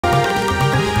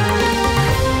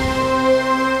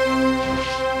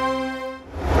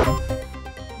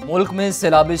मुल्क में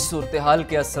सैलाबी सूरत हाल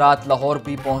के असरात लाहौर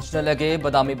भी पहुंचने लगे।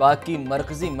 बादामी बाग की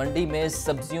मरकजी मंडी में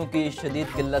सब्जियों की शदीद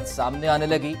किल्लत सामने आने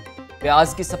लगी।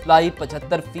 प्याज की सप्लाई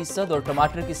 75% और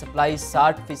टमाटर की सप्लाई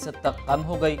 60% तक कम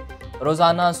हो गई।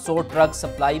 रोजाना 100 ट्रक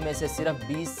सप्लाई में से सिर्फ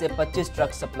 20 से 25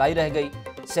 ट्रक सप्लाई रह गई।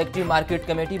 Secretary market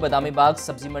committee Badami Bagh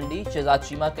सब्जी मंडी शहजाद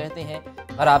चीमा कहते हैं,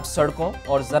 खराब सड़कों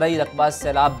और ज़राई रकबा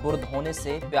सैलाब बुर्द होने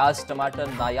से प्याज टमाटर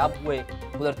नायाब हुए।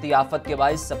 कुदरती आफत के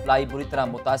बायस सप्लाई बुरी तरह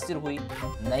मुतासिर हुई।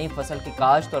 नई फसल की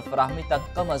काश्त और फराहमी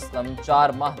तक कम अज कम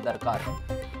 4 माह दरकार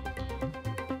है।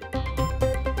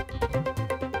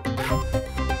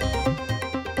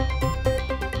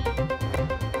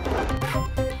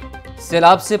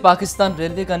 सैलाब से पाकिस्तान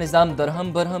रेलवे का निज़ाम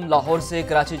दरहम बरहम। लाहौर से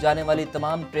कराची जाने वाली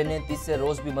तमाम ट्रेनें तीसरे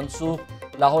रोज भी मनसूख।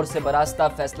 लाहौर से बरास्ता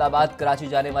फैसलाबाद कराची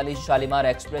जाने वाली शालीमार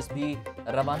एक्सप्रेस भी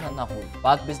रवाना न हुई।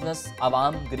 पाक बिजनेस,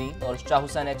 आवाम, ग्रीन और शाह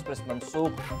हुसैन एक्सप्रेस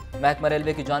मनसूख। महकमा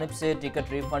रेलवे की जानिब से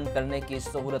टिकट रिफंड करने की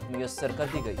सहूलत मुयस्सर कर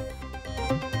दी गई।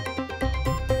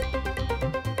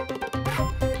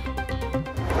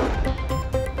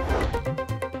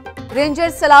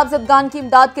 रेंजर्स सैलाब ज़दगान की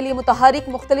इमदाद के लिए मुतहरिक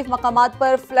मुख्तलिफ मकामात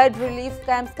पर फ्लड रिलीफ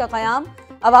कैंप्स का क़याम।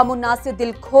 अवामुन्नास से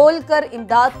दिल खोल कर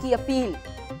इमदाद की अपील।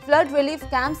 फ्लड रिलीफ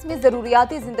कैंप्स में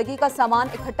ज़रूरियाती ज़िंदगी का सामान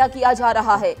इकट्ठा किया जा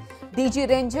रहा है। DG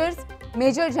rangers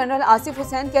major general Asif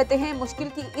Hussain कहते हैं, मुश्किल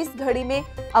की इस घड़ी में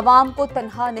अवाम को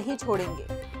तन्हा नहीं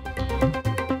छोड़ेंगे।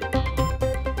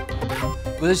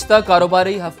 गुज़िश्ता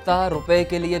कारोबारी हफ्ता रुपए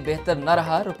के लिए बेहतर न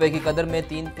रहा। रुपए की कदर में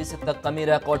 3% तक कमी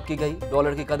रिकॉर्ड की गई।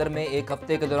 डॉलर की कदर में एक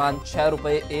हफ्ते के दौरान 6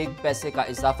 रुपए 1 पैसे का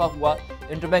इजाफा हुआ।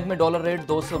 इंटरबैंक में डॉलर रेट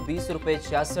 220 रुपए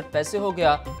 66 पैसे हो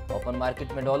गया। ओपन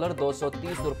मार्केट में डॉलर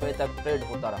 230 रुपए तक ट्रेड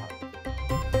होता रहा।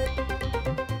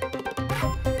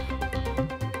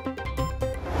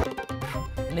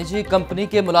 निजी कंपनी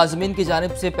के मुलाजमीन की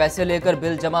जानिब से पैसे लेकर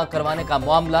बिल जमा करवाने का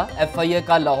मामला। FIA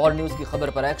का लाहौर न्यूज़ की खबर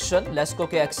पर एक्शन। लेस्को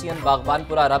के एक्सियन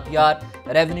बागबानपुरा रफियार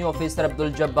रेवेन्यू ऑफिसर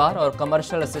अब्दुल जब्बार और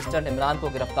कमर्शियल असिस्टेंट इमरान को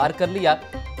गिरफ्तार कर लिया।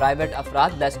 प्राइवेट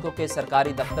अफराद लेस्को के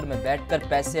सरकारी दफ्तर में बैठकर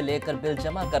पैसे लेकर बिल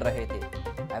जमा कर रहे थे।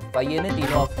 FIA ने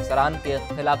तीनों अफसरान के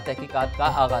खिलाफ तहकीकात का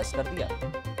आगाज कर दिया।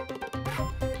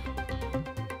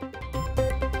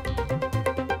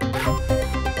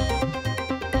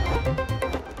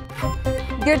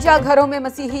 गिरजाघरों में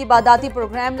मसीही इबादती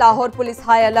programme. Lahore police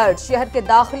high alert. शहर के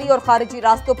दाखिली और खारिजी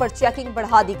रास्तों पर चेकिंग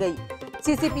बढ़ा दी गई।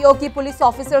 CCPO की पुलिस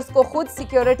ऑफिसर्स को खुद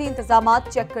सिक्योरिटी इंतजामात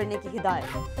चेक करने की हिदायत।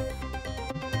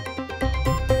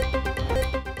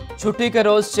 छुट्टी के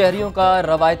रोज शहरियों का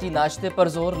रवायती नाश्ते पर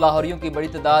जोर। लाहौरियों की बड़ी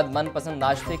तादाद मनपसंद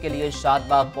नाश्ते के लिए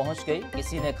शादबाग पहुंच गई।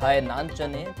 किसी ने खाए नान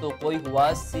चने तो कोई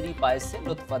हुआ सीरी पाए से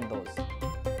लुत्फानंदोज।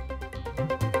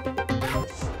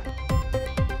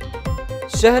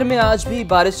 शहर में आज भी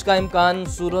बारिश का इम्कान।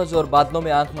 सूरज और बादलों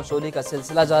में आंख मचोली का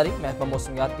सिलसिला जारी। महकमा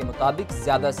मौसमियात के मुताबिक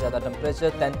ज्यादा से ज्यादा टेम्परेचर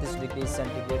 33 डिग्री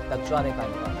सेंटीग्रेड तक जाने का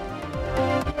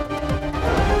इम्कान।